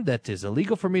someone that is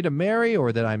illegal for me to marry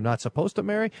or that I'm not supposed to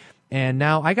marry, and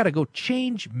now I got to go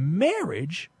change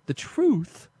marriage, the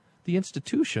truth, the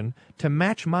institution, to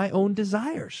match my own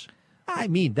desires.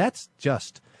 That's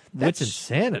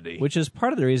insanity. Which is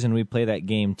part of the reason we play that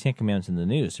game 10 Commandments in the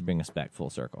News, to bring us back full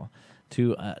circle.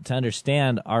 to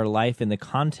understand our life in the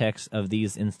context of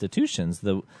these institutions,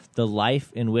 the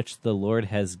life in which the Lord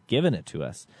has given it to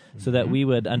us, so that we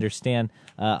would understand.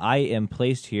 I am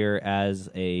placed here as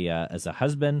a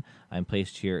husband. I'm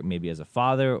placed here maybe as a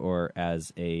father or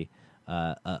as an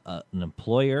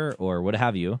employer or what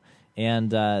have you.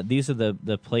 And these are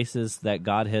the places that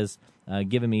God has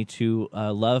given me to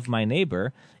love my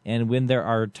neighbor. And when there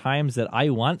are times that I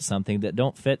want something that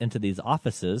don't fit into these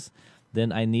offices,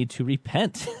 then I need to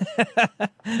repent.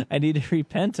 I need to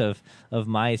repent of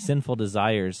my sinful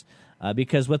desires,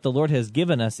 because what the Lord has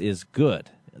given us is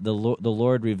good. The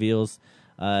Lord reveals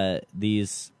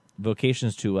these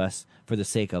vocations to us for the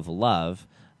sake of love,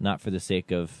 not for the sake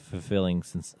of fulfilling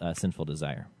sinful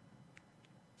desire.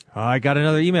 I got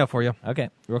another email for you. Okay,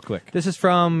 real quick. This is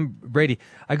from Brady.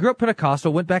 I grew up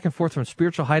Pentecostal, went back and forth from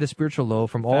spiritual high to spiritual low,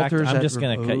 from altars. I'm just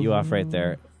going to cut you off right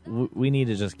there. We need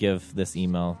to just give this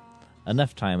email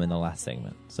enough time in the last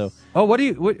segment. So,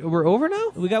 we're over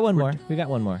now? We got one more.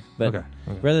 But okay.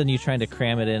 Rather than you trying to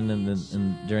cram it in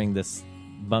during this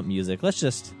bump music, let's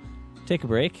just take a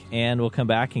break, and we'll come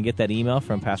back and get that email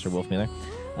from Pastor Wolfmueller.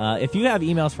 If you have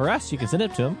emails for us, you can send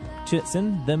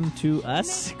them to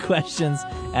us,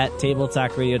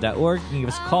 questions@tabletalkradio.org. You can give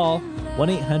us a call,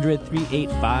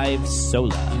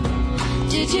 1-800-385-SOLA.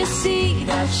 Did you see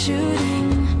that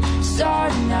shooting star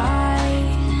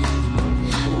tonight?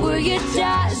 Were you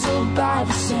dazzled by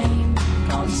the same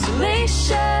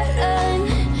constellation?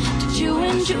 Did you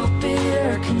and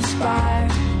Jupiter conspire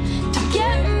to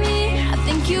get me? I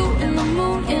think you and the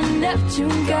moon and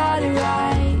Neptune got it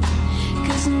right.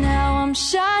 'Cause now I'm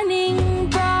shining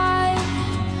bright,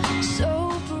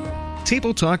 so bright.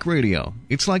 Table Talk Radio.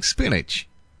 It's like spinach.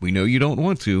 We know you don't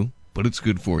want to, but it's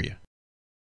good for you.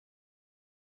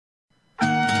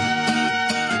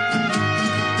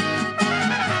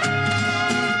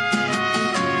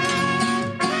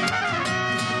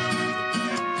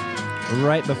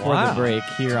 Right before the break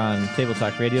here on Table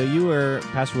Talk Radio, you were,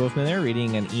 Pastor Wolfman, there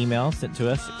reading an email sent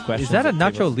to us. Is that a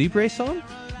Nacho Libre song?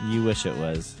 You wish it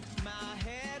was.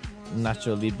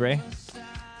 Nacho Libre.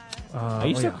 Are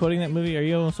you still quoting that movie? Are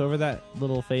you almost over that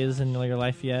little phase in your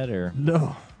life yet? Or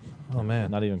no. Oh, man.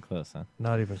 Not even close, huh?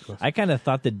 Not even close. I kind of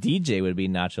thought the DJ would be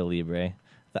Nacho Libre.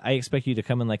 I expect you to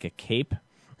come in like a cape.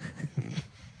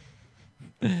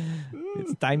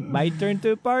 It's time, my turn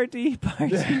to party.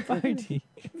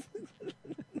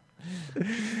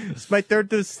 It's my turn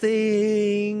to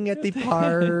sing at the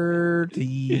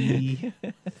party.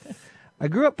 I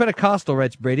grew up Pentecostal,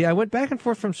 writes Brady. I went back and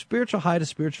forth from spiritual high to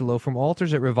spiritual low, from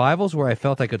altars at revivals where I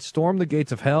felt I could storm the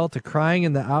gates of hell, to crying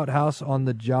in the outhouse on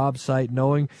the job site,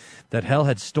 knowing that hell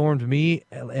had stormed me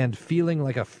and feeling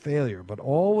like a failure. But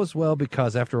all was well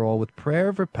because, after all, with prayer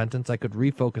of repentance, I could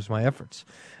refocus my efforts.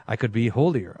 I could be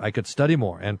holier. I could study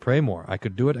more and pray more. I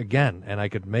could do it again, and I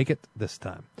could make it this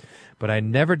time. But I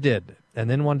never did. And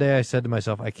then one day I said to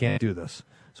myself, I can't do this,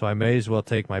 so I may as well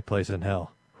take my place in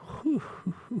hell.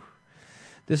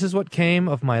 This is what came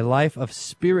of my life of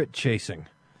spirit chasing.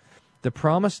 The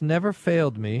promise never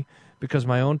failed me, because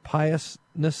my own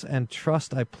piousness and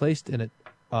trust I placed in it.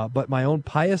 But my own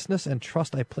piousness and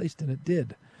trust I placed in it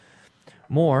did.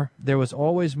 More, there was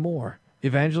always more.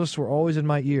 Evangelists were always in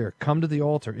my ear. Come to the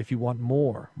altar if you want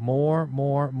more.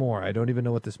 I don't even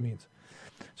know what this means.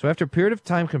 So after a period of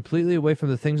time completely away from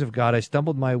the things of God, I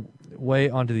stumbled my way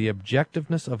onto the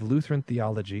objectiveness of Lutheran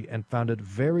theology and found it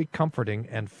very comforting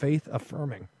and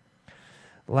faith-affirming.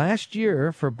 Last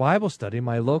year, for Bible study,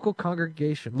 my local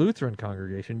Lutheran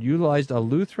congregation, utilized a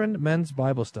Lutheran men's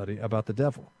Bible study about the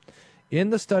devil. In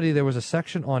the study, there was a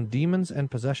section on demons and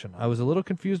possession. I was a little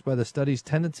confused by the study's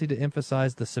tendency to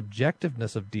emphasize the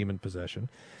subjectiveness of demon possession.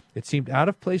 It seemed out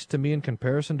of place to me in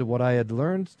comparison to what I had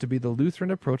learned to be the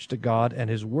Lutheran approach to God and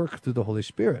His work through the Holy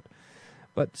Spirit.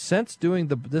 But since doing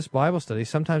this Bible study,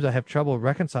 sometimes I have trouble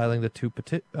reconciling the two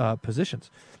positions.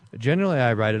 Generally,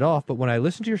 I write it off, but when I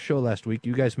listened to your show last week,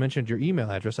 you guys mentioned your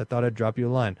email address. I thought I'd drop you a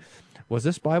line. Was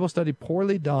this Bible study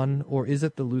poorly done, or is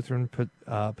it the Lutheran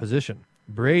position?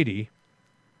 Brady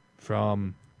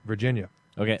from Virginia.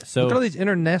 Okay, so look at all these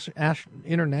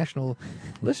international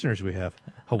listeners we have.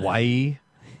 Hawaii,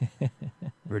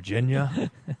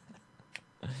 Virginia.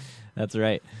 That's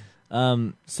right.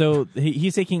 So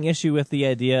he's taking issue with the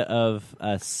idea of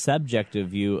a subjective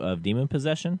view of demon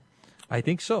possession. I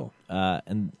think so.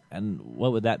 And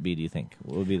what would that be? Do you think?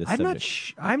 What would be the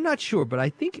subject? I'm not sure, but I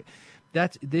think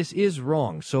that this is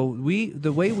wrong. So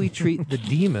the way we treat the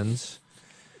demons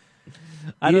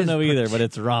I don't know either, but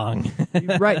it's wrong.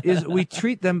 Right, is we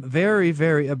treat them very,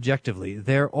 very objectively.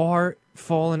 There are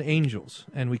fallen angels,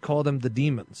 and we call them the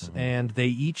demons, and they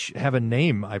each have a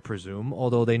name, I presume,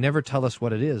 although they never tell us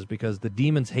what it is, because the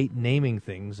demons hate naming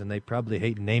things, and they probably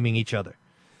hate naming each other.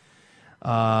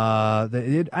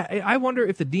 I wonder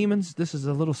if the demons, this is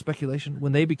a little speculation,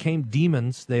 when they became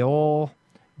demons, they all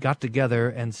got together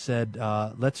and said,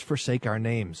 let's forsake our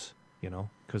names,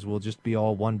 because we'll just be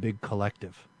all one big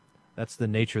collective. That's the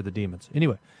nature of the demons.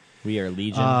 Anyway. We are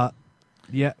legion.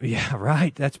 Yeah,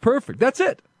 right. That's perfect. That's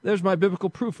it. There's my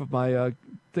biblical proof of my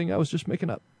thing I was just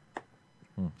making up.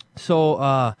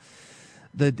 So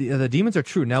the demons are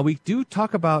true. Now, we do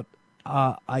talk about,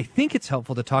 I think it's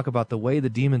helpful to talk about the way the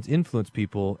demons influence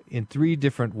people in 3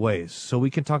 different ways. So we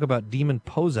can talk about demon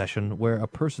possession, where a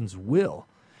person's will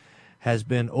has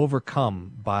been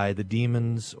overcome by the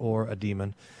demons or a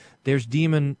demon. There's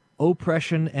demon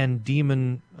oppression and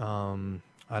demon,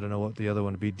 I don't know what the other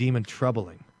one would be, demon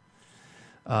troubling.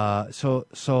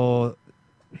 So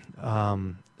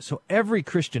every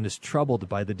Christian is troubled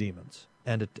by the demons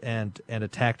and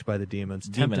attacked by the demons,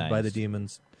 tempted by the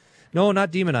demons. No,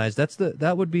 not demonized.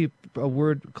 That would be a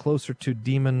word closer to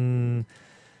demon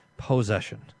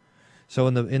possession. So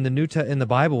in the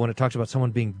Bible, when it talks about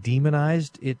someone being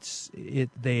demonized,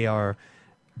 the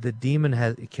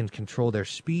demon can control their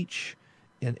speech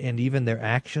and even their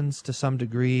actions to some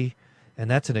degree, and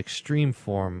that's an extreme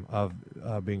form of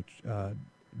being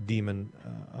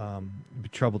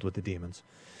troubled with the demons.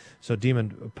 So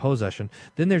demon possession.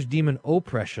 Then there's demon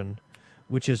oppression,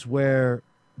 which is where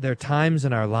there are times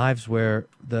in our lives where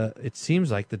it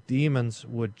seems like the demons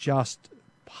would just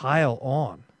pile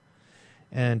on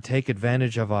and take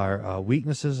advantage of our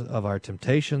weaknesses, of our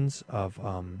temptations, of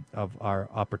our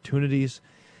opportunities,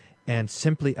 and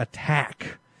simply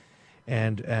attack.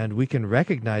 And we can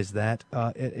recognize that,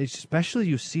 especially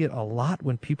you see it a lot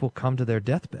when people come to their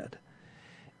deathbed.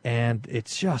 And it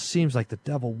just seems like the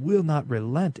devil will not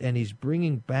relent, and he's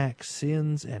bringing back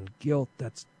sins and guilt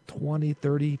that's 20,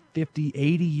 30, 50,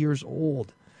 80 years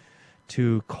old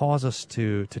to cause us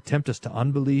to tempt us to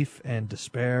unbelief and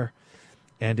despair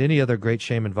and any other great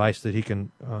shame and vice that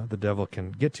the devil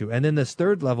can get to. And then this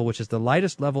third level, which is the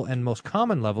lightest level and most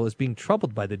common level, is being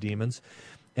troubled by the demons,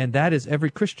 and that is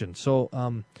every Christian. So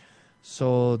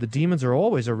the demons are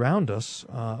always around us,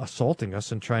 assaulting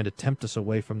us and trying to tempt us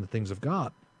away from the things of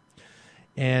God.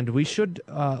 And we should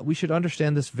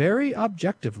understand this very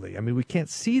objectively. I mean, we can't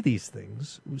see these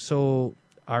things, so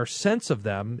our sense of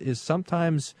them is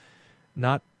sometimes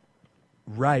not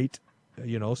right.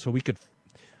 So we could.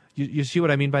 You see what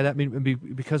I mean by that? I mean,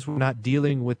 because we're not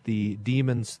dealing with the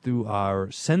demons through our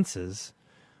senses,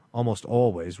 almost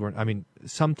always.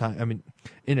 Sometimes. I mean,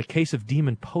 in a case of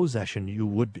demon possession, you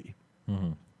would be.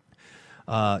 Mm-hmm.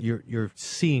 You're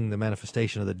seeing the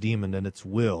manifestation of the demon and its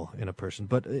will in a person.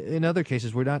 But in other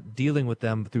cases, we're not dealing with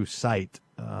them through sight.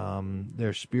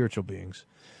 They're spiritual beings,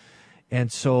 and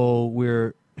so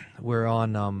we're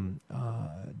on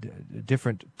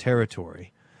different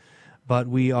territory. But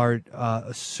we are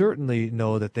certainly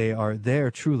know that they are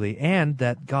there truly, and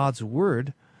that God's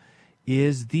Word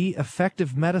is the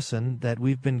effective medicine that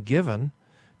we've been given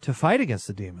to fight against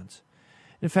the demons.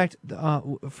 In fact,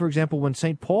 for example, when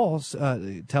St. Paul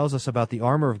tells us about the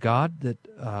armor of God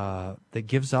that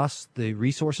gives us the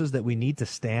resources that we need to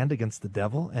stand against the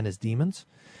devil and his demons,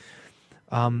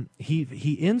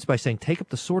 he ends by saying, take up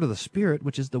the sword of the Spirit,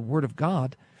 which is the Word of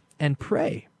God, and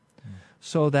pray.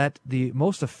 So that the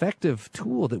most effective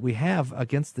tool that we have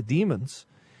against the demons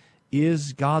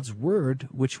is God's Word,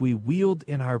 which we wield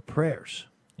in our prayers.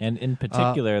 And in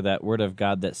particular, that Word of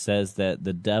God that says that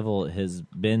the devil has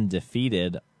been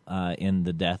defeated in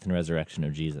the death and resurrection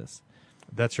of Jesus.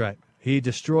 That's right. He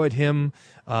destroyed him.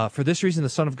 For this reason, the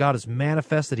Son of God is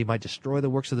manifest, that he might destroy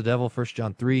the works of the devil, 1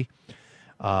 John 3.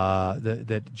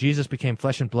 That Jesus became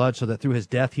flesh and blood so that through his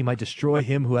death he might destroy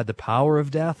him who had the power of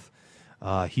death.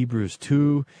 Hebrews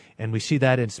 2, and we see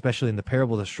that especially in the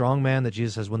parable of the strong man, that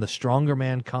Jesus says when the stronger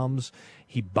man comes,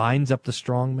 he binds up the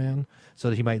strong man so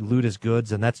that he might loot his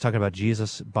goods, and that's talking about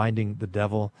Jesus binding the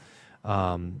devil.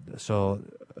 So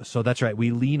that's right. We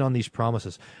lean on these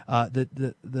promises.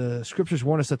 The scriptures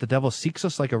warn us that the devil seeks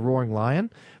us like a roaring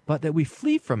lion, but that we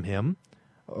flee from him,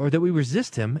 or that we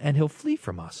resist him, and he'll flee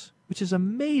from us, which is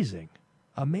amazing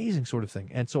sort of thing.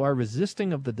 And so our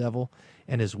resisting of the devil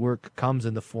and his work comes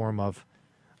in the form of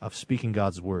speaking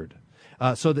God's Word.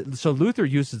 So Luther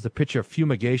uses the picture of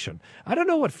fumigation. I don't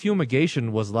know what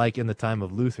fumigation was like in the time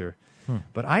of Luther,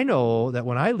 but I know that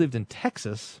when I lived in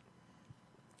Texas,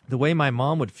 the way my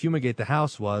mom would fumigate the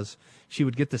house was she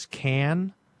would get this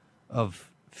can of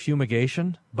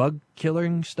fumigation,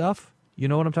 bug-killing stuff. You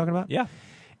know what I'm talking about? Yeah.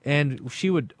 And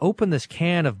she would open this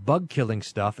can of bug-killing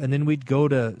stuff, and then we'd go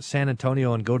to San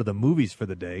Antonio and go to the movies for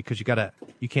the day because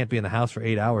you can't be in the house for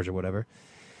 8 hours or whatever.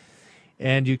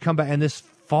 And you'd come back, and this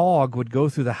fog would go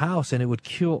through the house, and it would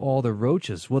kill all the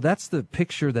roaches. Well, that's the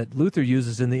picture that Luther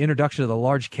uses in the introduction of the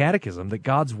Large Catechism, that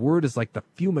God's Word is like the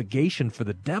fumigation for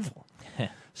the devil.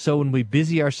 So when we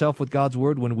busy ourselves with God's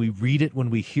Word, when we read it, when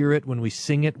we hear it, when we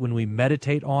sing it, when we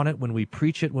meditate on it, when we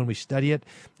preach it, when we study it,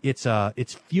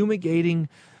 it's fumigating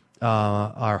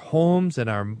our homes and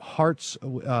our hearts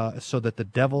so that the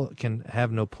devil can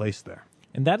have no place there.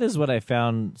 And that is what I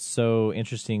found so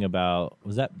interesting about,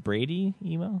 was that Brady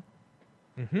email?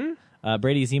 Mm-hmm.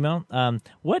 Brady's email.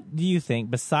 What do you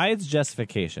think, besides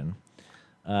justification,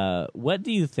 what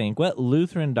do you think, what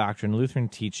Lutheran doctrine, Lutheran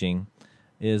teaching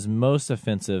is most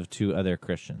offensive to other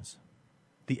Christians?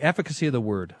 The efficacy of the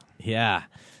Word. Yeah.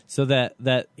 So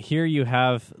that here you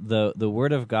have the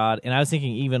Word of God, and I was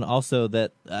thinking even also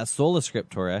that sola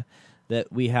scriptura,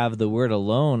 that we have the Word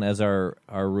alone as our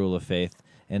rule of faith,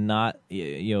 and not,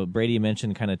 Brady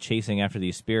mentioned kind of chasing after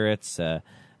these spirits, that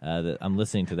I'm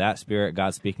listening to that spirit,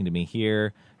 God speaking to me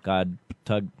here, God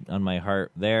tugged on my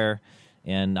heart there,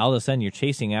 and all of a sudden you're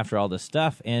chasing after all this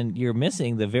stuff, and you're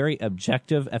missing the very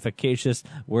objective, efficacious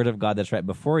Word of God that's right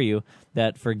before you,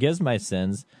 that forgives my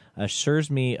sins,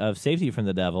 assures me of safety from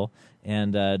the devil,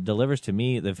 and delivers to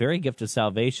me the very gift of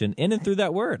salvation in and through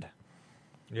that Word.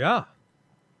 Yeah.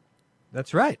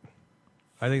 That's right.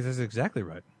 I think that's exactly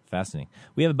right. Fascinating.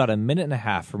 We have about a minute and a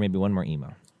half for maybe one more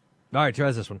email. All right,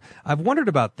 try this one. I've wondered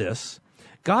about this.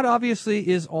 God obviously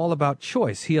is all about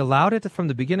choice. He allowed it from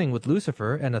the beginning with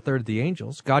Lucifer and a third of the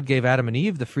angels. God gave Adam and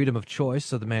Eve the freedom of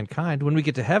choice of the mankind. When we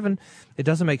get to heaven, it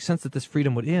doesn't make sense that this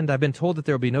freedom would end. I've been told that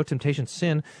there will be no temptation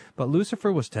sin, but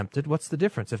Lucifer was tempted. What's the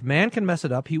difference? If man can mess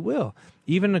it up, he will,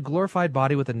 even in a glorified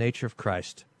body with the nature of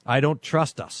Christ. I don't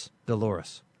trust us,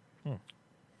 Dolores.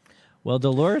 Well,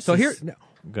 Dolores So is... here...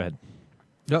 Go ahead.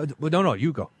 No,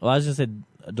 you go. Well, I was just saying,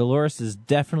 Dolores is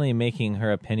definitely making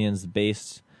her opinions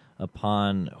based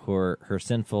upon her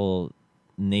sinful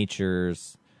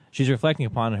natures. She's reflecting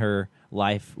upon her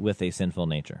life with a sinful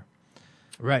nature.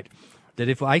 Right. That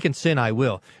if I can sin, I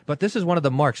will. But this is one of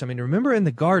the marks. I mean, remember in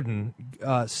the garden,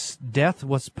 death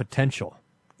was potential.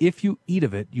 If you eat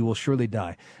of it, you will surely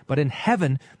die. But in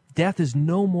heaven, death is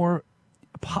no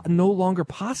longer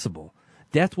possible.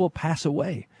 Death will pass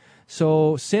away.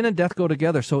 So sin and death go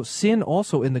together. So sin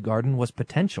also in the garden was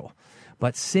potential.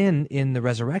 But sin in the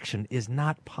resurrection is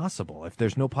not possible. If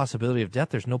there's no possibility of death,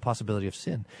 there's no possibility of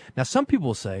sin. Now, some people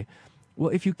will say, well,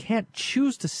 if you can't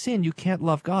choose to sin, you can't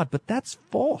love God. But that's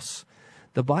false.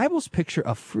 The Bible's picture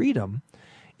of freedom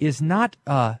is not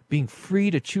being free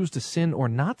to choose to sin or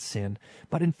not sin,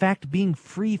 but in fact being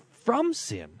free from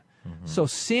sin. Mm-hmm. So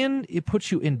sin, it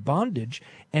puts you in bondage,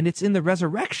 and it's in the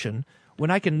resurrection when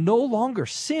I can no longer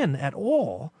sin at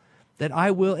all, that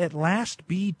I will at last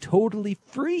be totally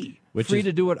free. Free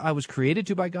to do what I was created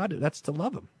to by God. That's to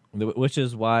love Him. Which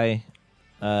is why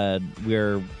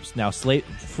we're now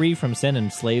free from sin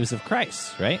and slaves of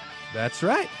Christ, right? That's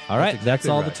right. All right, that's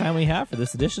all right. the time we have for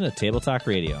this edition of Table Talk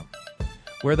Radio.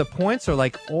 Where the points are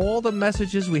like all the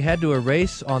messages we had to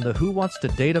erase on the Who Wants to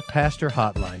Date a Pastor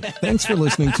hotline. Thanks for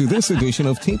listening to this edition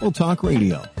of Table Talk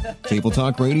Radio. Table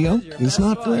Talk Radio is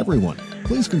not for everyone.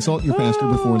 Please consult your pastor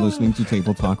before listening to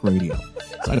Table Talk Radio.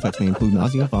 Side effects may include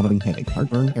nausea, vomiting, headache,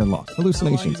 heartburn, hair loss,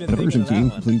 hallucinations, and aversion to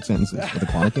incomplete sentences with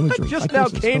aquatic imagery. Just now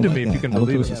came to me, if you can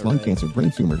believe it. Lung cancer,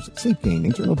 brain tumors, sleep gain,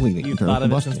 internal bleeding, internal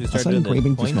combustion, a sudden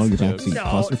craving to smell your backseat,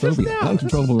 claustrophobia,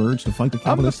 uncontrollable urge to fight the I'm the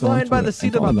communist flying by the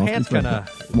seat of my pants kind of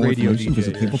For more radio information, DJ.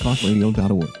 visit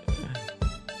tabletalkradio.org.